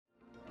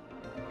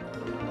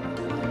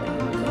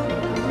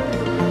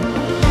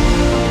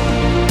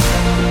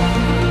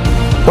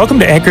Welcome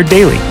to Anchored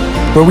Daily,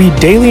 where we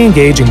daily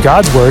engage in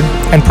God's Word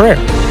and prayer,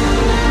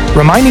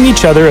 reminding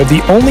each other of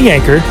the only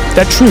anchor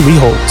that truly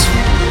holds.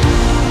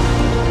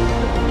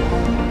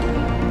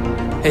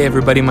 Hey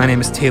everybody, my name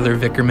is Taylor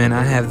Vickerman.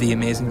 I have the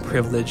amazing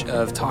privilege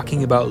of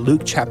talking about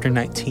Luke chapter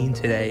 19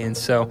 today. And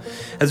so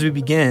as we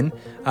begin,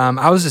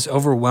 I was just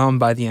overwhelmed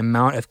by the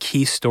amount of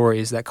key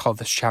stories that call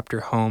this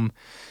chapter home.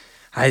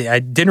 I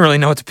didn't really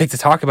know what to pick to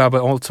talk about,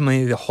 but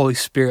ultimately the Holy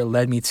Spirit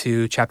led me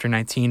to chapter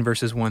 19,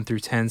 verses 1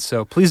 through 10.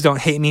 So please don't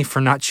hate me for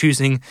not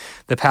choosing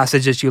the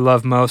passage that you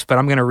love most, but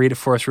I'm going to read it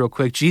for us real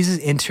quick. Jesus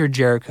entered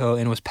Jericho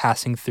and was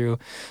passing through.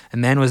 A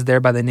man was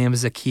there by the name of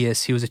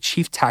Zacchaeus. He was a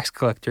chief tax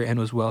collector and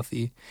was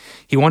wealthy.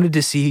 He wanted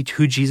to see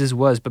who Jesus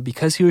was, but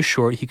because he was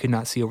short, he could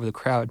not see over the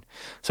crowd.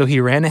 So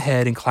he ran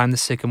ahead and climbed the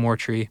sycamore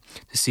tree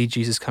to see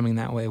Jesus coming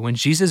that way. When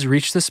Jesus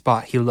reached the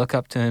spot, he looked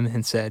up to him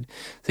and said,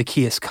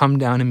 "Zacchaeus, come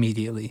down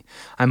immediately.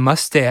 I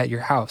must stay at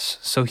your house."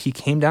 So he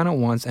came down at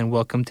once and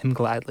welcomed him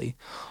gladly.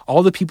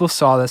 All the people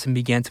saw this and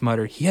began to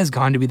mutter, "He has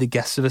gone to be the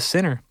guest of a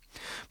sinner."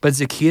 But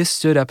Zacchaeus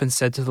stood up and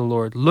said to the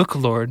Lord, "Look,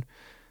 Lord,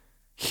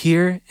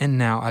 here and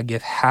now I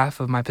give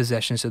half of my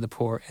possessions to the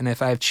poor, and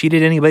if I have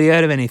cheated anybody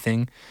out of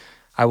anything,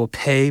 I will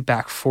pay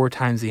back 4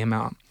 times the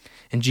amount."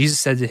 And Jesus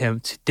said to him,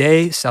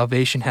 "Today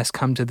salvation has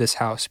come to this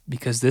house,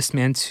 because this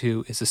man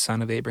too is the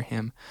son of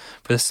Abraham.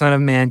 For the Son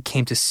of Man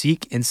came to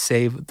seek and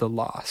save the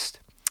lost."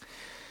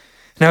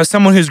 Now, as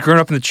someone who's grown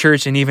up in the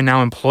church and even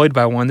now employed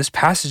by one, this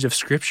passage of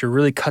Scripture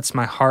really cuts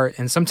my heart.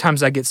 And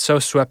sometimes I get so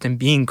swept in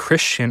being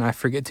Christian, I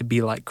forget to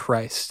be like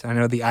Christ. I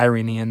know the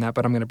irony in that,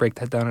 but I'm going to break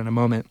that down in a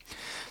moment.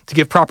 To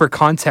give proper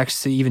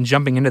context to even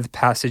jumping into the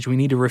passage, we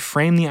need to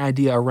reframe the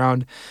idea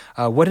around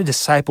what a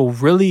disciple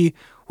really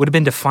would have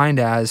been defined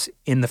as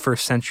in the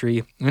first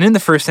century. And in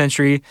the first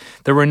century,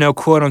 there were no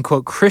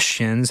quote-unquote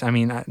Christians. I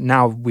mean,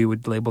 now we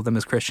would label them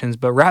as Christians,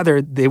 but rather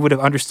they would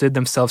have understood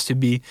themselves to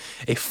be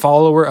a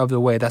follower of the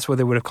way. That's what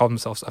they would have called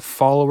themselves, a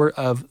follower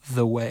of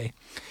the way.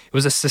 It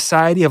was a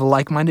society of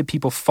like-minded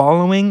people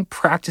following,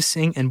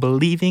 practicing, and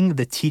believing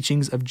the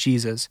teachings of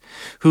Jesus,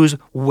 whose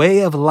way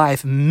of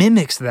life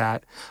mimics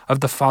that of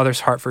the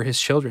Father's heart for his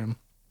children.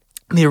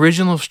 The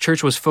original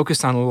church was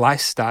focused on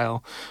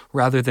lifestyle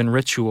rather than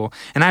ritual.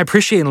 And I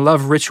appreciate and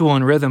love ritual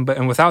and rhythm,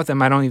 but without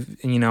them, I don't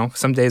even,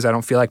 some days I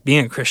don't feel like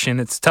being a Christian.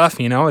 It's tough,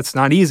 it's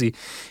not easy.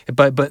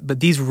 But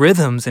these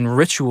rhythms and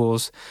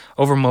rituals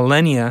over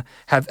millennia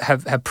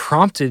have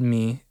prompted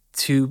me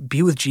to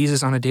be with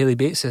Jesus on a daily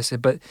basis.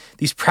 But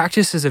these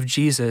practices of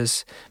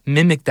Jesus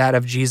mimic that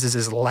of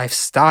Jesus's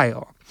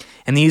lifestyle.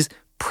 And these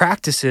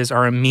practices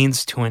are a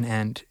means to an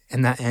end,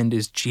 and that end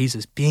is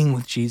Jesus, being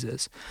with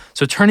Jesus.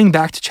 So turning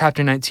back to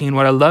chapter 19,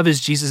 what I love is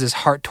Jesus'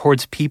 heart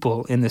towards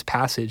people in this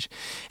passage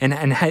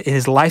and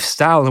his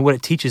lifestyle and what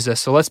it teaches us.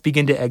 So let's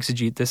begin to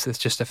exegete this. It's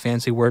just a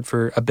fancy word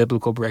for a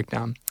biblical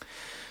breakdown.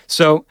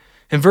 So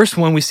in verse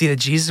 1, we see that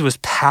Jesus was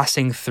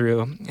passing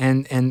through,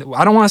 and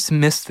I don't want us to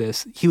miss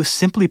this. He was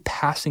simply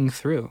passing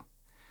through.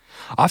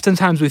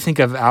 Oftentimes we think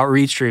of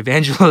outreach or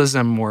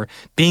evangelism or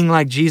being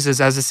like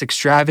Jesus as this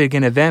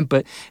extravagant event,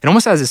 but it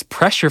almost has this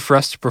pressure for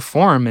us to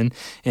perform. And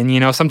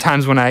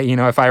sometimes when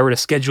if I were to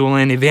schedule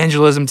in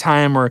evangelism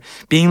time or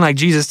being like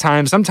Jesus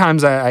time,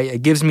 sometimes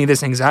it gives me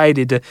this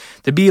anxiety to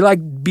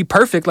be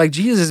perfect like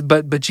Jesus.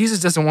 But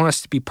Jesus doesn't want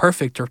us to be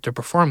perfect or to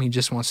perform. He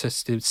just wants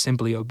us to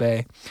simply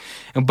obey.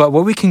 But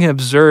what we can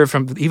observe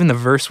from even the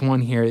verse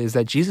 1 here is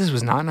that Jesus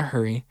was not in a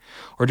hurry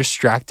or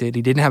distracted.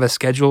 He didn't have a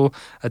schedule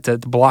to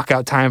block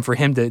out time for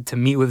him to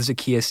meet with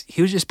Zacchaeus.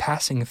 He was just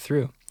passing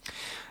through.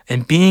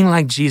 And being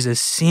like Jesus,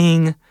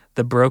 seeing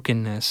the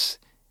brokenness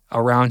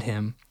around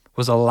him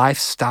was a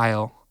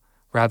lifestyle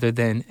rather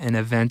than an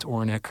event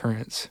or an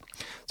occurrence.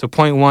 So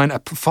point 1, a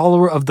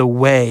follower of the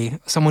way,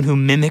 someone who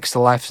mimics the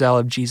lifestyle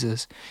of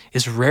Jesus,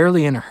 is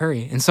rarely in a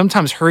hurry. And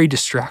sometimes hurry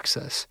distracts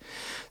us.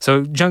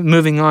 So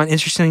moving on,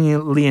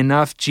 interestingly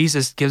enough,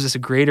 Jesus gives us a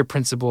greater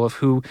principle of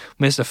who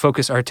we must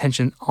focus our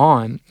attention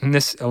on. And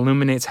this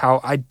illuminates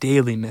how I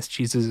daily miss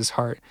Jesus'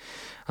 heart.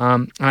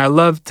 And I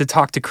love to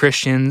talk to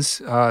Christians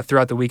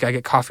throughout the week. I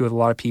get coffee with a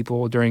lot of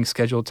people during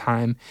scheduled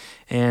time.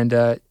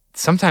 And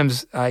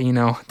sometimes,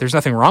 there's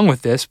nothing wrong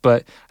with this,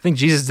 but I think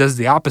Jesus does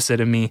the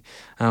opposite of me.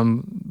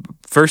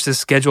 Versus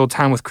scheduled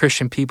time with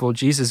Christian people,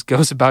 Jesus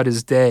goes about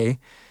his day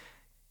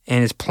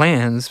and his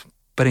plans,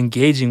 but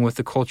engaging with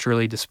the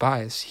culturally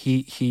despised.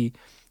 He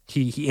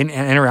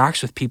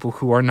interacts with people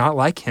who are not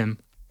like him.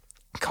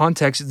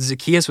 Context,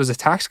 Zacchaeus was a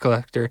tax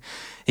collector.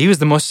 He was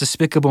the most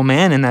despicable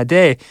man in that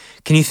day.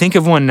 Can you think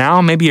of one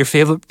now? Maybe your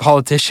favorite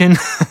politician?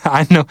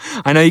 I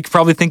know you could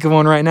probably think of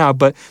one right now,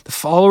 but the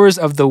followers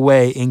of the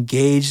way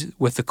engage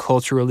with the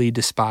culturally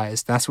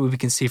despised. That's what we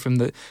can see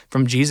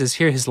from Jesus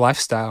here, his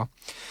lifestyle.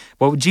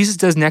 What Jesus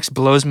does next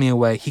blows me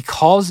away. He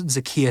calls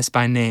Zacchaeus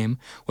by name,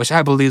 which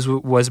I believe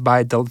was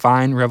by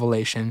divine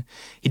revelation.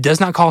 He does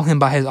not call him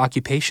by his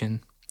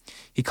occupation.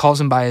 He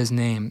calls him by his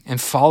name, and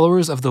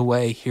followers of the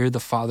way hear the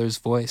Father's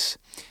voice.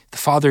 The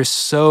Father is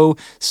so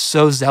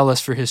zealous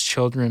for his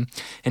children.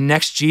 And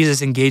next,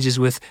 Jesus engages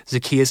with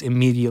Zacchaeus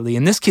immediately.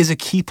 And this is a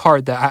key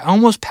part that I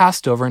almost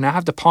passed over, and I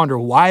have to ponder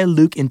why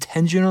Luke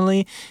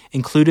intentionally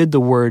included the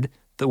word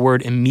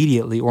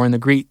immediately, or in the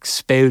Greek,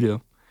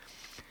 speudo.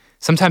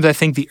 Sometimes I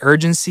think the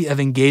urgency of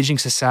engaging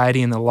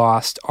society and the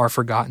lost are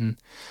forgotten.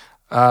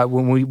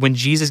 When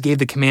Jesus gave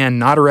the command,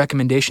 not a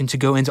recommendation, to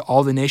go into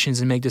all the nations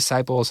and make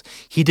disciples,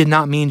 he did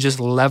not mean just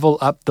level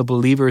up the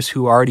believers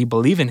who already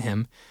believe in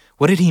him.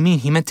 What did he mean?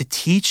 He meant to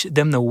teach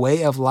them the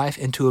way of life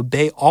and to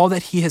obey all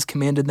that he has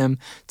commanded them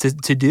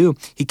to do.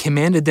 He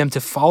commanded them to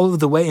follow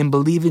the way and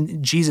believe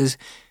in Jesus,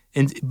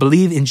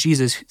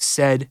 who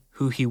said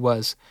who he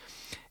was.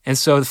 And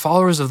so the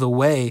followers of the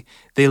way,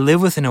 they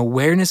live with an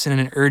awareness and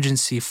an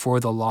urgency for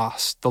the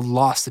lost,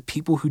 the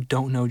people who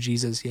don't know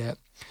Jesus yet.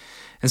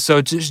 And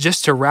so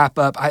just to wrap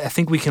up, I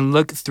think we can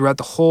look throughout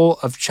the whole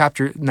of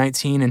chapter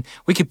 19, and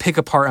we could pick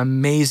apart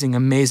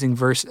amazing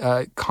verse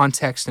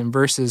context and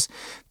verses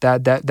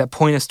that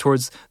point us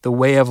towards the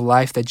way of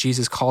life that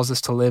Jesus calls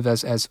us to live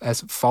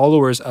as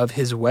followers of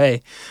his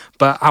way.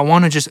 But I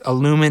want to just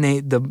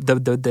illuminate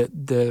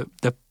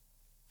the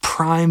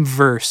prime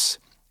verse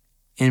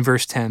in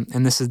verse 10,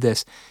 and this is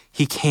this: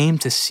 he came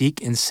to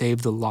seek and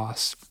save the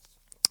lost.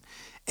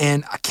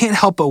 And I can't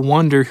help but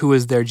wonder who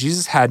was there.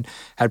 Jesus had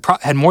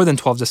more than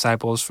 12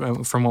 disciples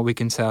from what we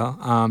can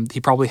tell. He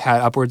probably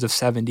had upwards of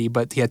 70,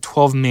 but he had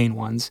 12 main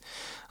ones.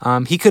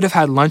 He could have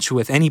had lunch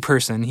with any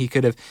person. He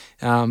could have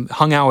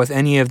hung out with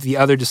any of the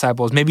other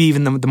disciples, maybe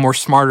even the more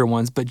smarter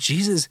ones. But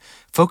Jesus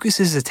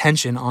focuses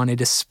attention on a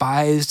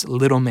despised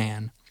little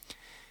man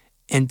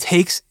and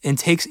takes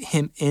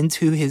him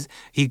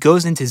he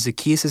goes into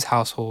Zacchaeus'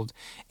 household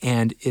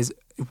and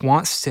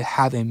wants to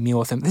have a meal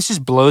with him. This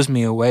just blows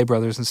me away,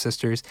 brothers and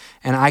sisters,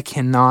 and I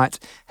cannot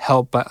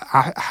help but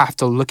I have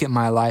to look at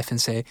my life and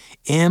say,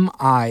 am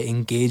I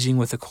engaging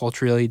with the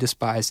culturally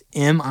despised?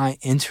 Am I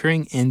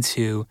entering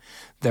into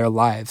their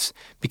lives?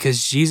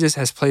 Because Jesus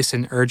has placed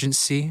an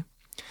urgency,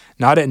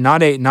 not a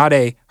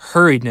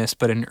hurriedness,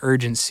 but an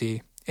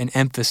urgency, an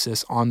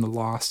emphasis on the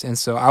lost. And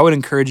so I would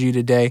encourage you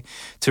today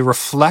to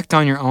reflect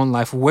on your own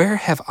life. Where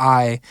have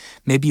I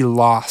maybe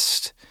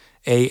lost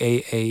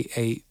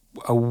a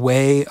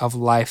way of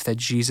life that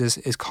Jesus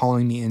is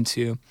calling me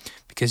into?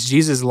 Because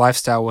Jesus'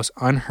 lifestyle was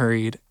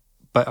unhurried,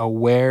 but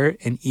aware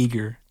and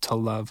eager to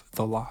love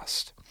the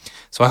lost.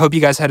 So I hope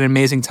you guys had an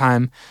amazing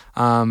time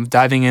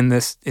diving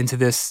into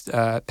this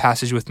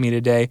passage with me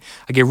today.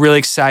 I get really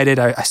excited.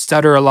 I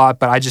stutter a lot,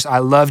 but I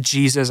love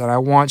Jesus, and I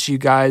want you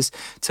guys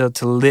to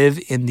live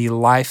in the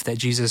life that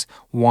Jesus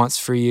wants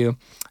for you.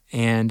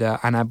 And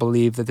I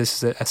believe that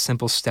this is a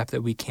simple step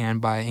that we can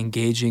by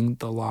engaging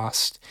the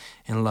lost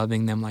and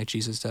loving them like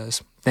Jesus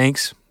does.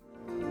 Thanks.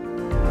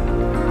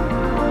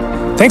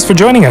 Thanks for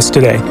joining us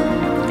today.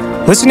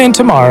 Listen in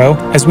tomorrow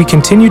as we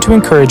continue to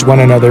encourage one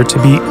another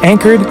to be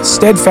anchored,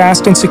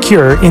 steadfast, and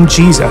secure in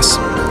Jesus.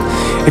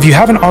 If you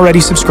haven't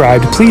already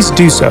subscribed, please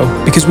do so,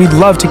 because we'd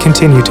love to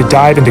continue to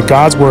dive into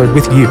God's Word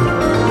with you.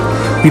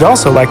 We'd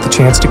also like the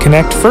chance to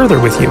connect further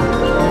with you.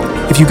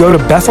 If you go to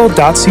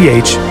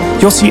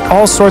bethel.ch, you'll see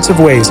all sorts of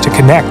ways to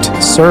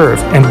connect, serve,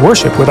 and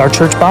worship with our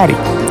church body.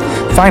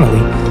 Finally,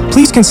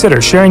 please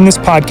consider sharing this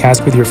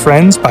podcast with your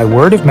friends by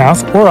word of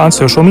mouth or on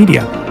social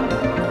media.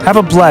 Have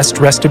a blessed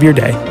rest of your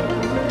day.